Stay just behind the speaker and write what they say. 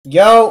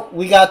Yo,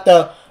 we got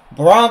the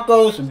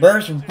Broncos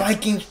versus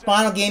Vikings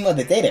final game of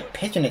the day. They're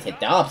pitching it to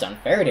Dobbs on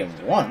 3rd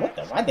and 1. What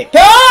the? Why'd they?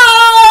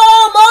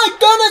 Oh my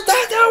goodness,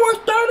 that's how we're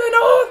starting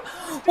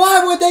off.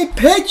 Why would they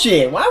pitch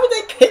it? Why would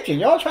they pitch it?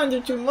 Y'all trying to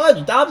do too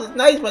much. Dobbs is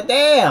nice, but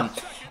damn.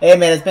 Hey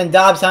man, it's been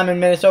Dobbs time in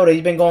Minnesota.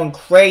 He's been going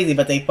crazy,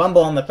 but they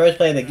fumble on the first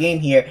play of the game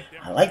here.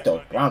 I like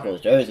those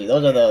Broncos jerseys.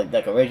 Those are the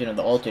like original,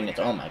 the alternates.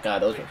 Oh my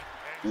god, those are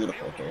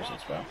beautiful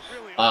jerseys, bro.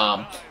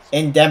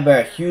 In Denver,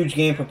 a huge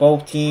game for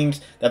both teams.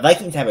 The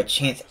Vikings have a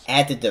chance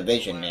at the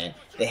division, man.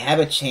 They have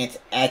a chance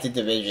at the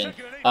division.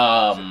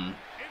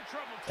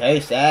 Okay,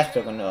 Sash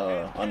still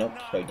gonna nope,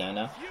 straight down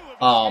now.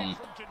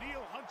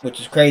 Which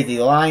is crazy.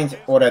 The Lions,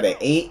 what are they,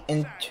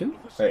 8-2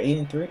 or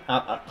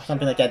 8-3?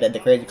 Something like that. That the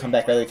crazy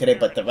comeback earlier today.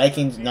 But the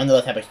Vikings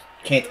nonetheless have a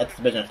chance at the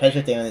division,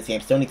 especially if they win this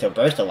game. Still need to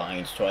burst the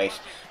Lions twice.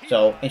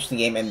 So interesting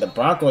game. And the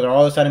Broncos are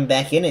all of a sudden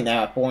back in it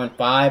now at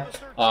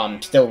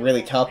 4-5. Still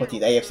really tough with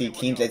these AFC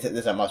teams. This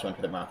is a must win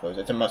for the Broncos.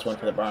 It's a must win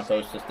for the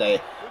Broncos to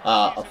stay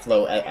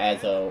afloat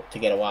to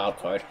get a wild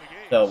card.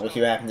 So we'll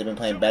see what happens. They've been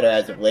playing better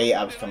as of late.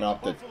 I was coming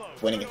off the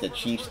winning against the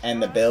Chiefs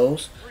and the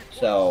Bills.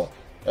 So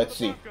let's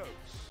see.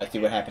 Let's see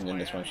what happens in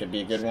this one. Should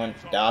be a good one.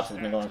 Dobbs has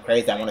been going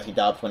crazy. I want to see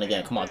Dobbs win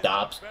again. Come on,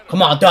 Dobbs.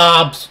 Come on,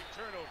 Dobbs.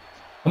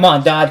 Come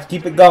on, Dobbs.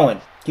 Keep it going.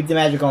 Keep the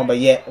magic going. But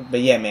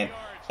yeah, man.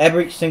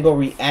 Every single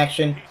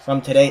reaction from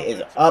today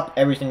is up.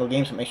 Every single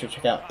game. So make sure to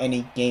check out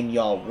any game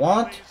y'all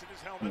want.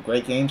 Some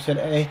great games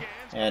today.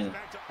 And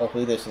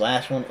hopefully this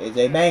last one is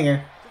a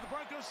banger.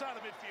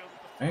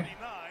 Okay.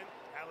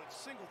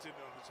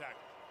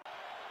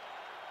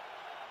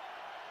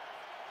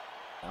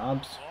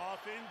 Dobbs.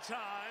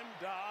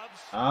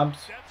 Dobbs.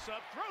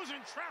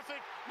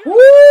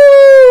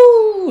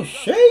 Woo!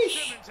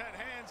 Sheesh!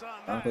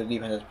 Broncos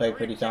defense has played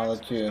pretty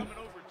solid too.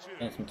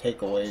 And some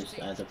takeaways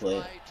as of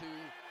late.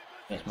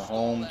 Against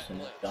Mahomes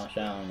and Josh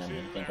Allen. I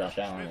mean, I think Josh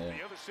Allen is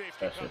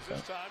special. So.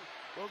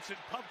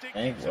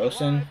 Okay,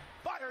 Wilson.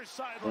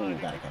 Ooh,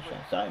 gotta catch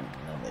that side.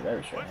 They're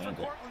very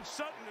short-handed.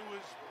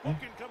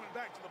 Okay.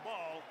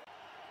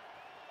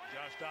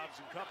 Josh Dobbs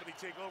and company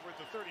take over at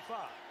the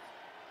 35.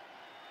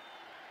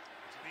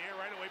 In the air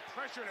right away,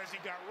 pressured as he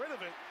got rid of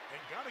it and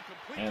got it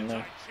complete to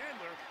Ty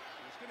Chandler.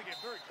 He's going to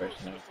get very close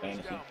to the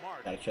first down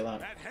mark. Gotta chill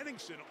out. Matt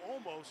Henningsen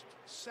almost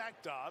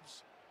sacked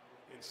Dobbs.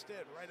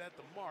 Instead, right at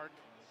the mark.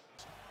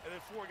 And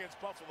then 4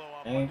 against Buffalo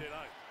on Monday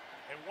night.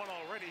 And 1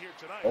 already here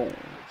tonight. Oh.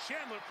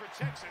 Chandler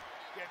protects it,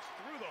 gets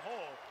through the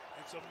hole,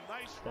 and some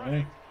nice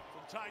running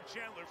from Ty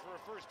Chandler for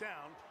a first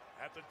down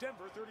at the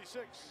Denver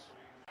 36.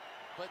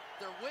 But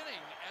they're winning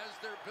as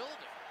they're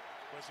building.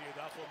 Wesley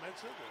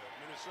Adolfo-Mensah, the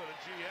Minnesota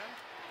GM,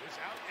 is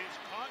out, is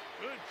caught.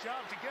 Good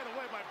job to get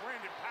away by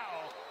Brandon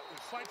Powell,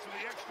 who fights for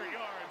the extra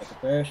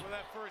yards.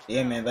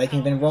 Yeah, man,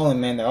 Vikings been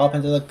rolling, man. Their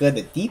offense look good.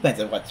 The defense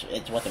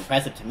is what's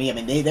impressive to me. I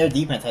mean, their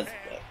defense has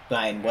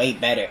gotten way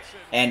better,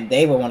 and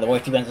they were one of the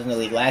worst defenses in the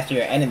league last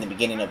year and in the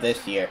beginning of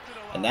this year.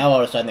 And now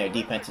all of a sudden their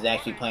defense is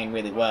actually playing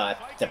really well.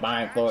 It's the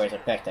Brian Flores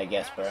effect, I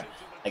guess, bro.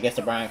 I guess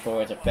the Brian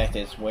Flores effect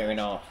is wearing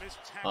off.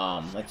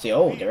 Let's see.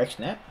 Oh, direct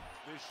snap.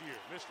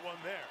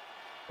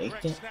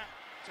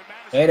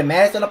 Hey, to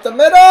Madison up the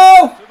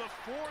middle.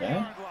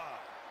 Okay.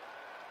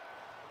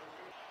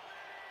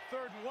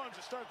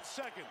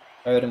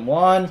 3rd and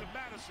 1.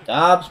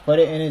 Dobbs put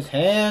it in his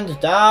hands.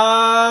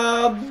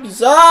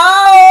 Dobbs.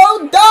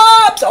 Oh,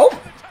 Dobbs. Oh,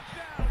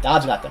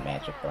 Dobbs got the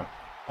magic, bro.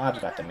 Dobbs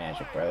got the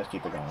magic, bro. Let's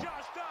keep it going.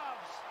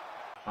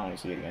 I want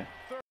to see it again.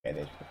 Okay,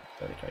 there's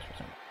 30% 3rd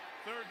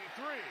and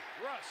 3.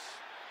 Russ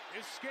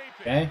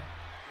escaping. Okay.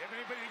 You have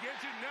anybody to get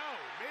to? No.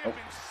 May have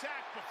been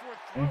sacked before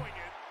throwing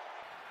it.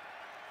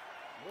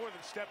 More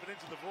than stepping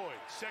into the void.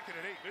 2nd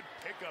and 8. Good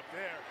pickup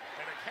there.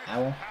 And a catch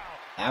Owl.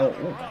 Owl.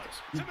 Ooh, got the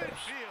speed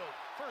burst.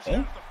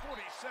 Hey.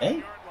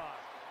 Hey.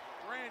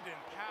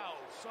 Brandon Powell.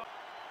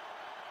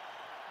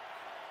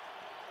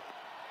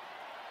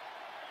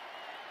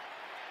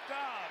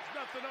 Dobbs,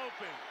 nothing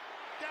open.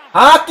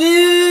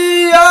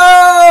 Hockey!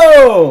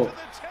 Oh!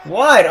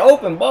 Wide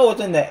open balls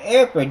in the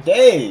air for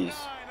days.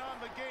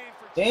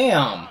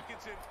 Damn.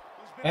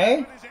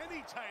 Hey?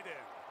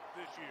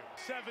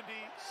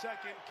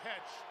 72nd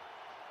catch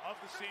of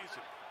the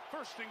season.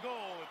 1st and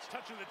goal. It's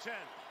touching the 10.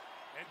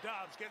 And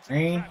Dobbs gets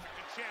it.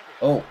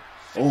 Oh.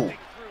 Oh.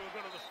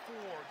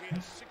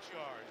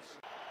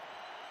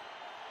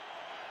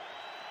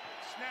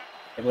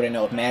 They wouldn't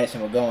know if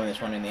Madison would go in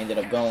this one, and they ended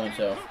up going,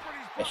 so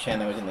I guess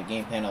Chandler was in the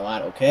game plan a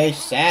lot. Okay,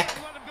 sack.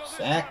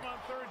 Sack.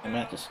 I'm going to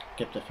have to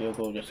skip the field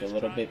goal just a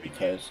little bit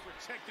because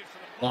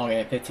longer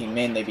than 15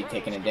 men, they'd be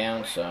taking it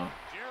down, so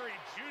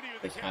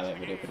this highlight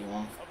video pretty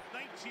long.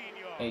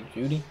 Hey,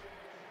 Judy.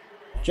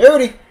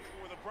 Judy!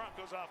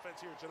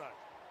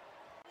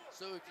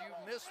 So if you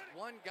miss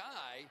one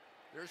guy,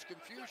 there's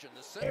confusion.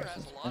 The center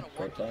has a lot of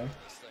work to do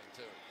this thing,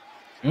 too.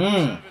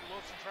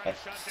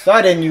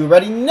 Sutton, you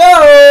already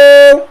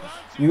know!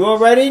 You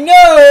already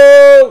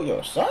know!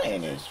 Yo,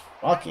 Sutton is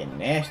fucking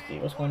nasty.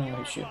 What's going on with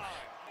his shoe?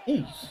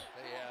 Jeez.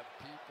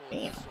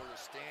 Damn.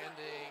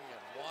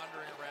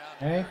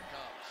 Okay.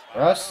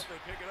 Russ.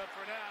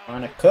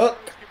 On a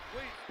cook.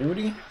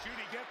 Judy.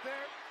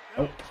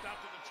 Oh.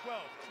 Stopped at the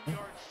 12. 2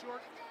 yards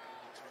short.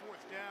 It's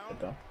fourth down.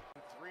 Go.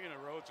 3 in a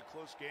row. It's a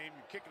close game.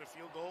 You're kicking a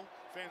field goal.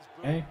 Fans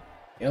boo. Hey,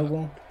 field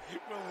goal.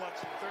 Will Lutz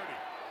from 30.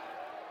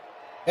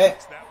 Hey.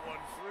 Gets that one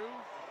through.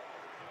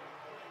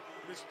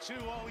 Missed 2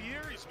 all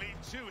year. He's made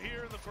 2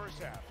 here in the first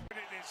half. In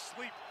his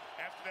sleep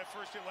after that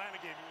first Atlanta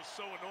game, he was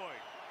so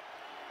annoying.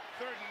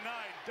 3rd and 9,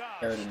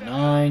 Dobbs. 3rd and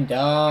 9,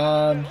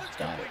 Dobbs.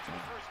 Got it.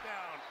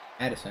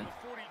 Addison.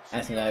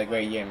 Addison's had a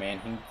great year, man.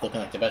 He's looking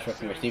like the best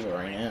rookie receiver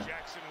right now. If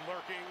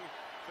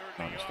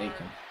I'm not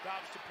mistaken.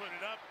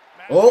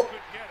 Oh! Nope.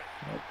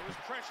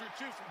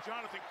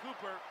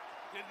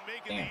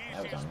 Damn,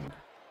 that was on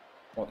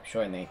walk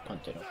short and they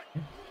punted him.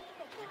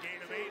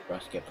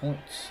 Russ get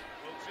points.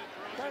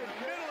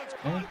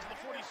 Okay.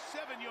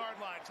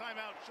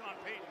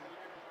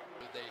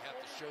 They have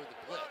to show the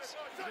blitz.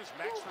 There's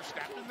Max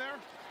Verstappen there.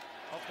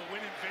 Off the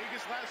win in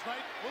Vegas last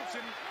night.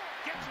 Wilson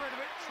gets rid of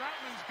it.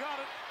 Troutman's got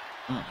it.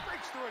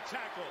 Breaks through a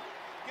tackle.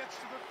 Gets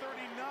to the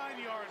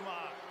 39-yard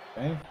line.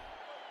 Okay.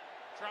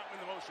 Troutman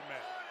the motion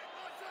man.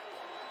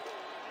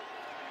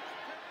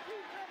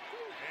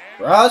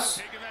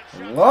 Russ,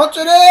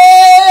 launching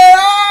it!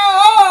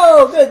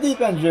 Oh, good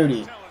defense,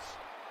 Judy.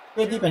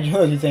 Good defense,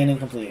 Judy. He's saying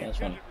incomplete. That's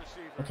funny.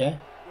 Okay.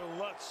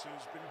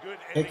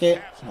 Pick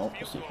it. Nope,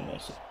 we'll see if he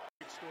makes it.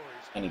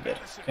 And he did.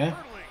 Okay.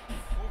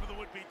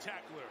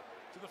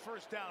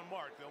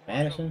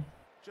 Madison.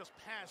 Just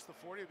past the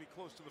 40, it'll be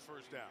close to the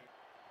first down.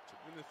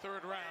 In the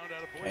 3rd round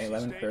out of Boise Okay,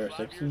 11 State, for 5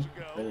 60. years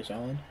ago. Really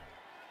solid.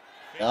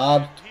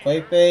 Dobbs,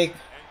 play fake. And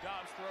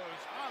Dobbs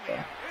throws on the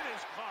Okay. It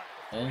is caught at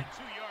the Okay.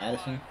 42-yard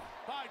Addison. line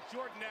by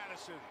Jordan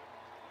Addison.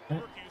 The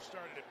rookie who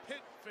started at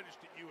Pitt, finished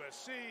at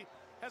USC,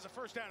 has a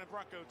first down in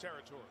Bronco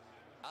territory.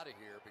 Out of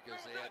here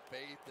because they had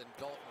faith in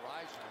Dalton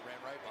Rice and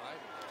ran right behind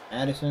him.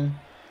 Addison.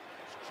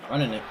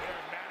 Running it. There,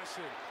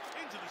 Madison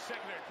into the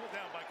secondary, pulled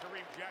down by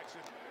Kareem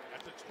Jackson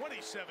at the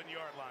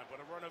 27-yard line, but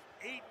a run of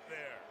 8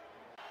 there.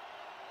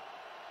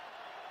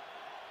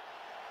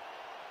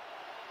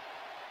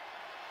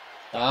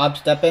 Dobbs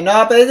stepping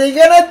up. Is he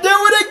gonna do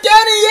it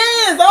again? He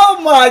is! Oh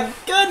my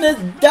goodness,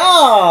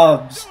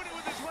 Dobbs!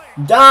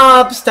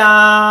 Dobbs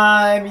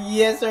time!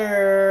 Yes,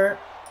 sir.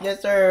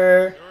 Yes,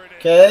 sir.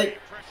 Okay.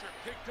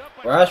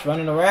 Rush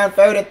running around.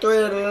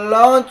 33,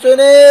 launching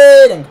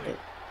it.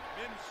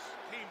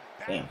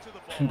 Damn.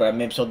 But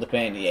Mims sold the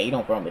pen. Yeah, you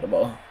don't throw me the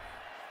ball.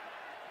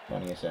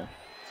 Running yourself.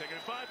 Second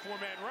and 5,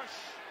 4-man rush.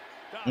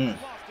 Dobbs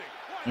lofting.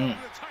 Wide open to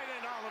the tight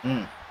end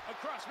Oliver.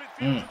 Across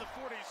midfield to the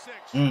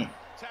 46.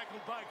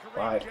 Tackled by Kareem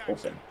Wide Jackson.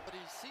 open. But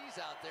he sees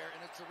out there,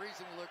 and it's the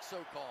reason he looks so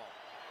calm.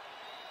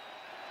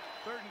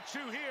 3rd and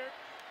 2 here.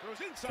 Throws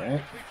inside, Okay.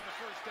 complete for the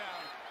first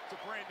down to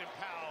Brandon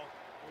Powell,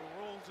 who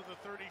rolls to the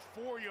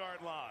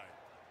 34-yard line.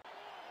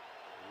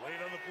 Late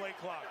on the play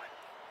clock.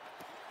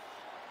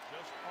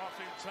 Just off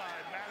in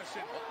time.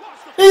 Madison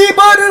lost the He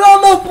put it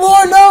on the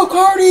floor. No,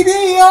 Cardi B.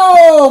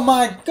 Oh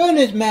my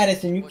goodness,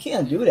 Madison. You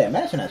can't do that.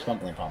 Madison has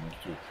fumbling problems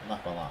too. I'm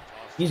not gonna lie.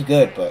 He's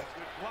good, but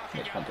he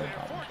has fumbling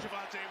problems too.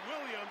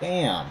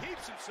 Damn.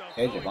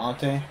 Okay,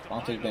 Javonte.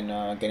 Javonte's been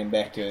getting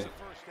back to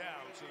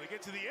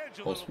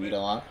full speed a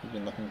lot. He's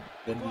been looking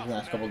good these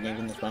last couple of games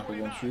in this Broncos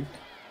win streak.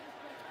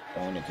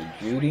 Going into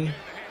Judy.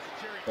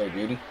 Go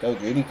Judy. Go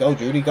Judy. Go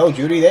Judy. Go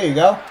Judy. There you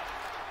go.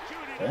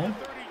 Okay.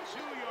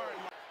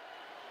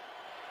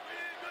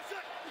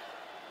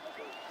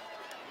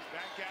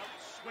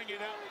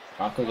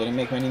 Broncos didn't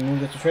make many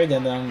moves at the trade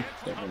deadline.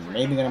 They're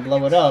maybe gonna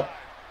blow it up.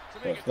 So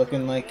it's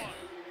looking like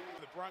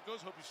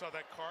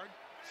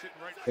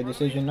good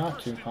decision not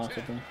to,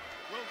 possibly.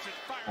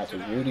 That's a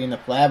Judy in the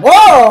flat.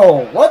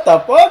 Whoa! What the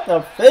fuck?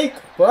 The fake,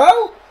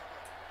 bro?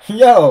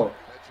 Yo,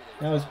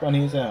 that was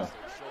funny as hell.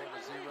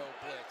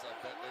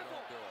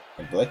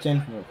 They're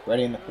blitzing. We're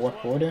ready in the 4th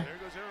quarter.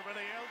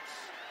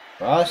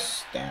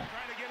 Russ, damn.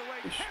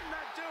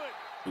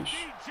 Eesh.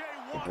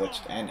 They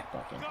blitzed and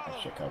fucking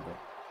Chicago.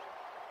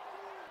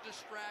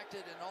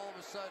 Distracted, and all of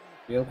a sudden,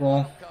 Field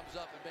goal. comes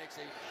up and makes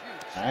a huge.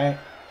 All right.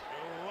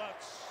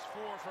 Looks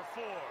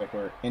like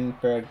we're in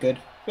for a good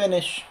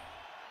finish.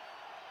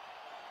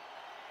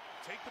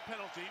 Take the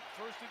penalty.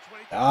 1st and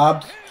 20.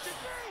 Dobbs.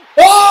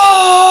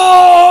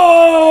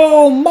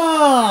 Oh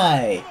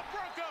my!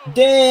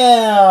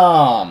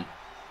 Damn!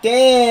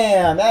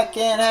 Damn! That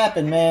can't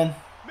happen, man.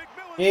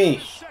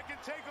 Sheesh.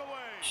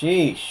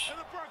 Sheesh.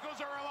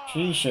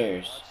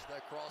 Sheeshers.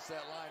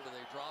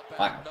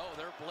 Wow.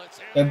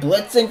 They're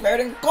blitzing. Fair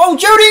to go,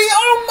 Judy!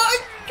 Oh my,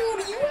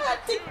 Judy! You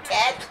have to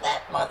catch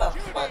that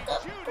motherfucker,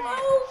 bro!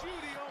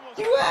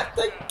 You have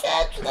to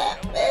catch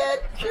that, man!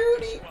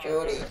 Judy,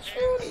 Judy,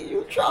 Judy!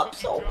 You dropped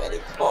so many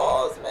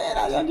balls, man!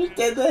 I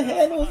understand the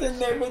handles in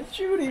there, but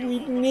Judy, we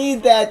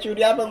need that,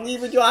 Judy! I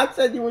believe in you. I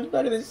said you was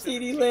better than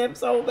CeeDee Lamb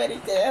so many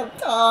damn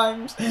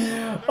times!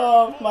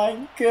 Oh my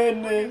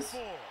goodness!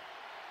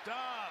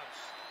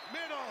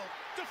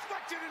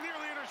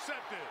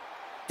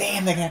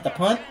 Damn, they're gonna have to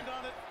punt?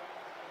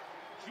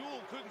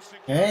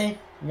 Okay,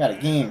 we got a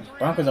game.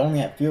 Broncos only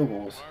have field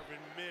goals.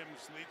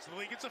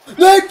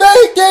 They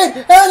faked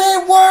it! And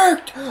it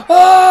worked!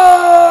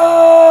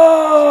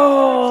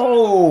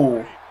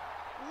 Oh!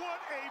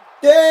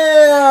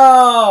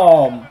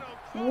 Damn!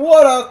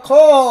 What a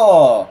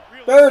call!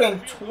 3rd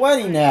and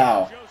 20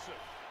 now.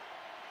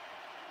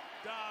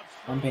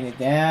 Pumping it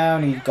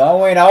down. He's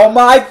going. Oh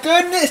my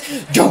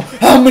goodness! Joe,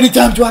 how many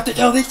times do I have to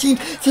tell this team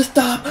to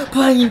stop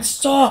playing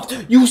soft?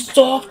 You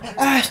soft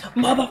ass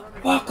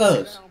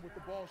motherfuckers!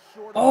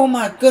 Oh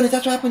my goodness,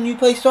 that's what happened when you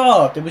play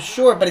soft. It was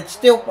short, but it's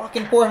still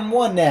fucking 4th and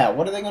 1 now.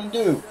 What are they gonna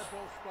do?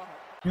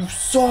 You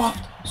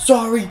soft,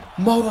 sorry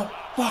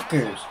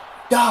motherfuckers.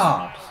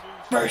 Dobbs,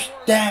 first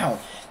down.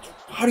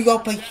 How do y'all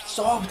play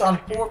soft on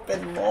 4th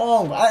and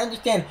long? I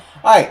understand.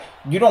 Alright,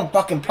 you don't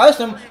fucking press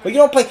them, but you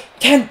don't play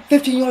 10,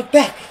 15 yards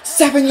back.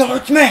 7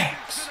 yards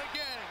max.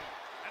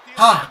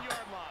 Hawk.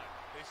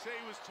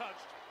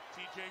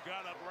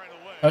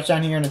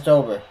 Touchdown here and it's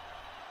over.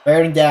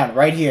 3rd and down,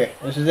 right here.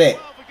 This is it.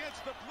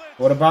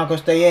 Will the Broncos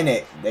stay in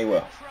it? They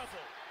will.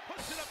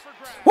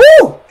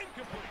 Woo!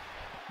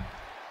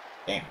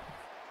 Damn.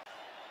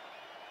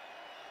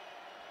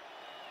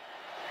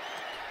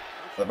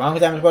 The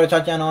Broncos haven't scored a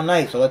touchdown all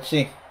night, so let's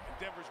see.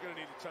 Denver's going to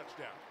need a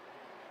touchdown.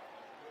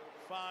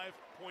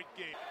 5-point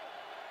game.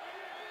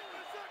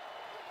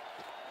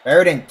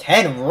 3rd and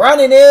 10,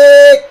 running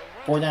it!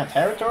 4th down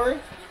territory?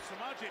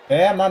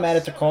 Yeah, I'm not mad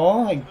at the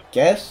call, I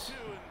guess.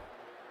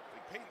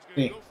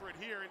 See.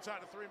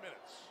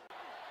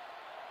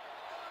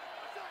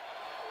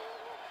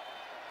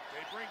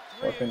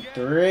 4th and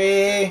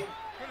 3.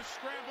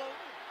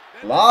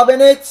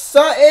 Lobbing it,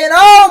 Sutton.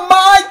 Oh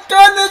my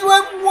goodness,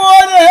 with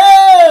 1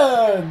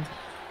 hand!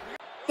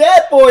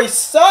 That boy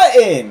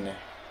Sutton.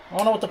 I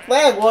don't know what the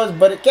flag was,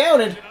 but it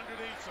counted.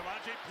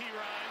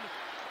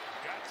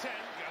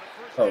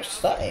 Oh,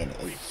 Sutton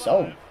is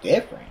so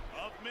different.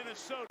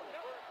 Russell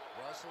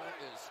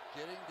is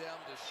getting them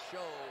to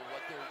show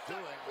what they're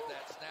doing with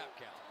that snap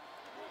count.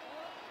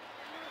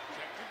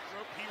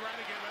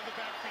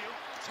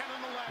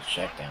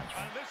 Check down.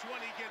 On this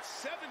one, he gets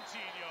 17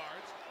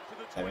 yards to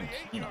the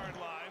 28-yard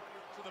line.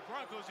 So the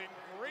Broncos in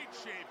great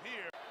shape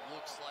here.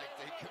 Looks like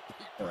they could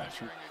be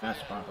pressuring again.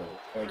 That's Broncos.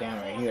 3rd down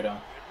right here,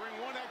 though.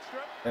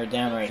 3rd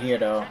down right here,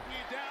 though.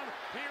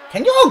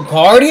 Can y'all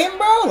guard him,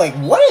 bro? Like,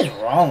 what is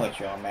wrong with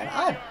y'all, man?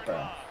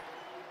 Bro.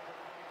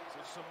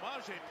 So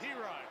Samaje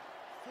Perine,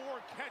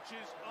 4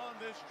 catches on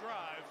this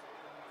drive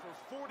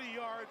for 40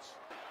 yards.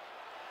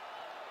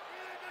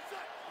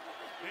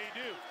 They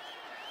do.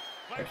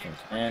 1st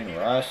and 10,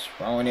 Russ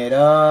throwing it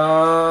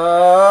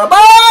up.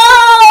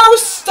 Oh,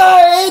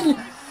 Sutton!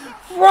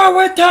 Throw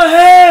it to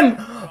him!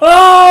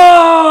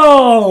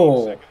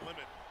 Oh!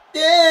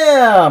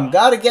 Damn!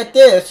 Gotta get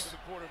this.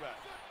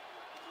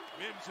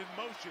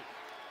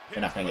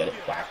 You're not gonna get it.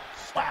 Wow.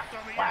 Wow.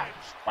 Wow.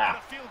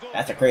 Wow.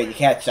 That's a crazy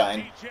catch,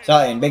 Sutton.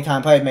 Sutton, big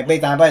time plays, make big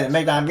time plays,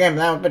 big time games.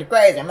 That was pretty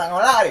crazy. I'm not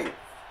gonna lie to you.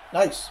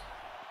 Nice.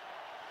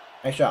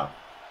 Nice job.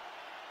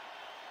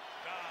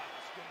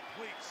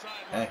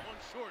 Hey.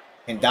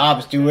 Can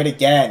Dobbs do it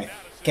again?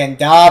 Can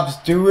Dobbs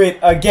do it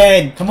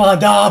again? Come on,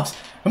 Dobbs.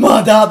 Come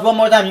on, Dobbs. One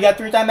more time. You got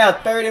 3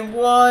 timeouts. 3rd and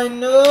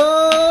 1.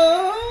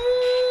 Oh,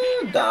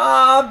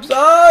 Dobbs.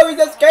 Oh, he's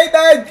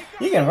escaping.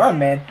 He can run,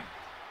 man.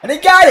 And he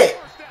got it.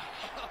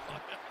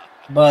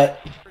 But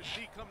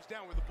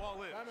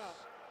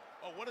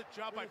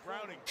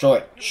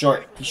short,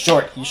 short. He's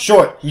short. He's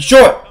short. He's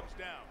short.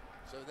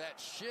 So that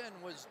shin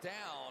was down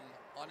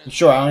on his. He's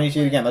short. I don't need to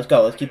see it again. Let's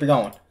go. Let's keep it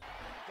going.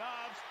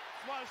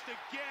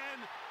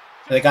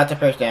 So they got the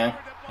 1st down,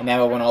 and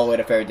now it went all the way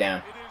to 3rd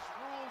down.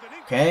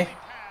 Okay.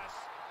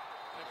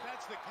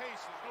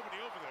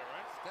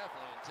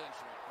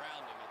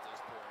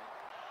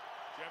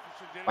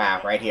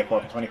 Wow, right here,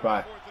 4th and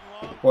 25.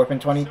 4th and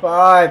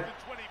 25.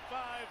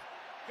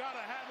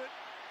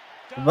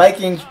 The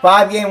Vikings'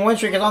 5-game win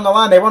streak is on the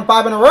line. They won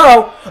 5 in a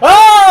row.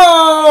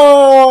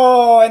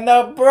 Oh! And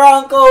the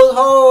Broncos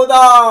hold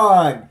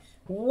on.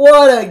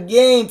 What a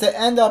game to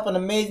end up an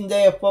amazing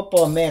day of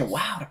football, man.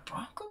 Wow, the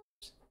Broncos.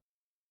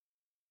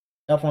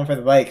 Tough one for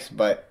the Vikes,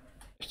 but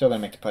they're still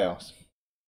going to make the playoffs.